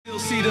You'll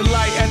see the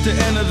light at the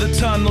end of the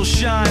tunnel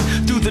shine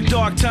through the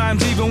dark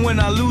times, even when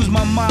I lose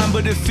my mind.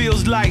 But it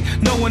feels like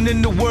no one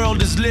in the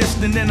world is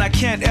listening, and I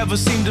can't ever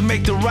seem to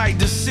make the right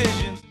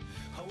decisions.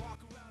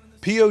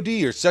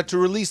 P.O.D. are set to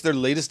release their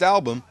latest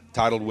album,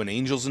 titled When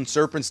Angels and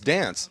Serpents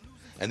Dance,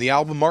 and the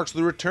album marks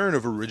the return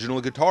of original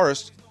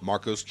guitarist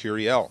Marcos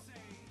Curiel.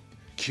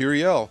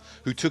 Curiel,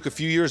 who took a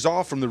few years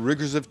off from the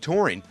rigors of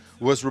touring,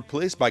 was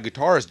replaced by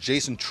guitarist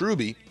Jason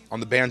Truby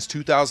on the band's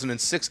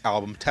 2006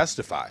 album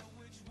Testify.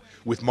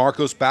 With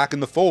Marcos back in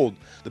the fold,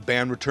 the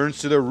band returns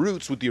to their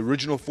roots with the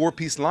original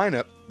four-piece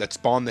lineup that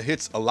spawned the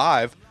hits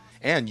Alive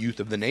and Youth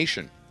of the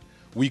Nation.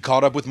 We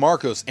caught up with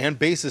Marcos and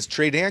bassist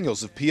Trey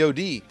Daniels of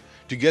P.O.D.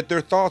 to get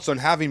their thoughts on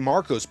having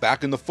Marcos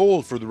back in the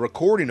fold for the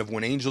recording of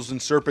When Angels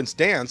and Serpents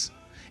Dance,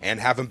 and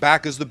have him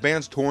back as the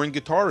band's touring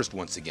guitarist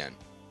once again.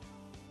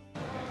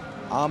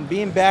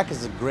 Being back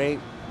is a great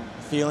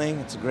feeling.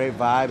 It's a great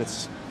vibe.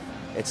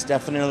 It's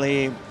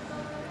definitely,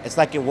 it's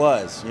like it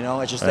was, you know.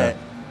 It's just that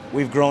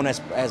we've grown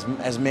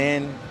as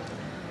men,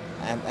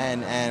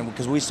 and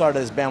because we started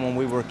this band when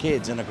we were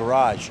kids in a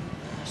garage.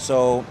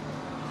 So,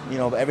 you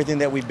know, everything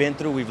that we've been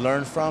through, we've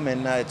learned from,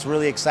 and it's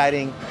really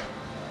exciting,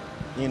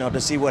 you know, to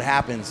see what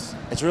happens.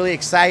 It's really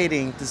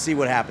exciting to see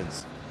what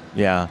happens.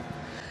 Yeah.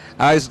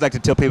 I always like to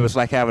tell people it's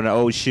like having an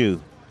old shoe.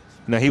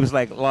 You know, he was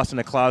like lost in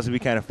the closet. We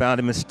kind of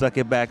found him and stuck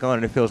it back on,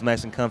 and it feels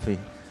nice and comfy.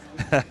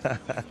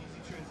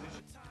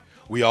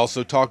 We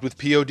also talked with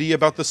P.O.D.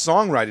 about the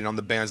songwriting on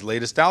the band's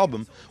latest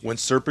album, When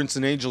Serpents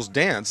and Angels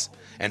Dance,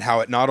 and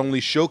how it not only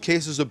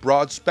showcases a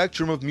broad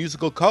spectrum of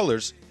musical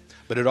colors,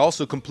 but it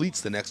also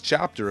completes the next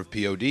chapter of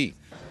P.O.D.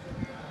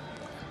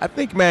 I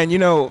think, man, you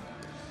know,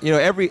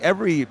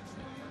 every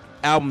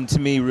album to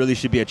me really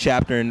should be a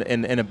chapter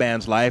in a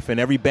band's life, and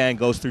every band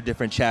goes through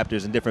different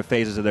chapters and different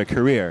phases of their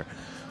career.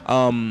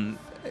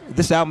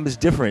 This album is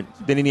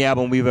different than any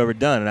album we've ever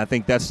done, and I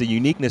think that's the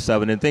uniqueness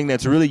of it. And the thing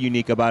that's really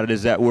unique about it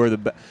is that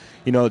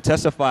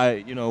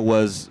Testify,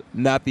 was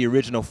not the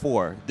original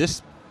four.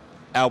 This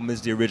album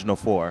is the original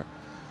four.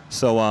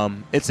 So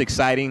it's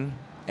exciting,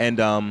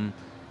 and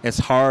it's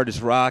hard,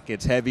 it's rock,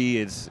 it's heavy,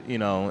 it's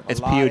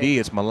P.O.D.,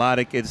 it's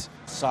melodic, it's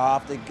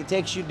soft. It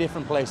takes you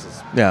different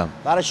places. Yeah.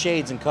 A lot of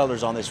shades and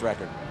colors on this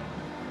record.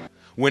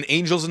 When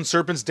Angels and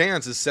Serpents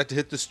Dance is set to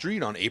hit the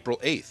street on April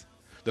 8th.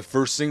 The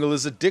first single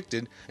is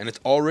Addicted, and it's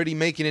already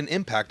making an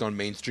impact on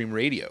mainstream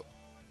radio.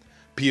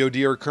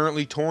 P.O.D. are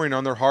currently touring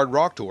on their hard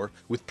rock tour,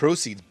 with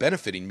proceeds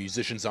benefiting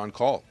musicians on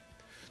call.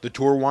 The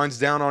tour winds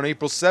down on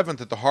April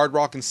 7th at the Hard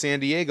Rock in San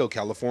Diego,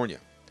 California.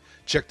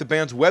 Check the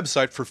band's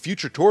website for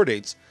future tour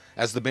dates,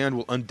 as the band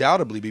will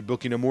undoubtedly be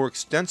booking a more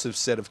extensive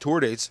set of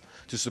tour dates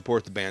to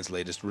support the band's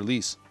latest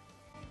release.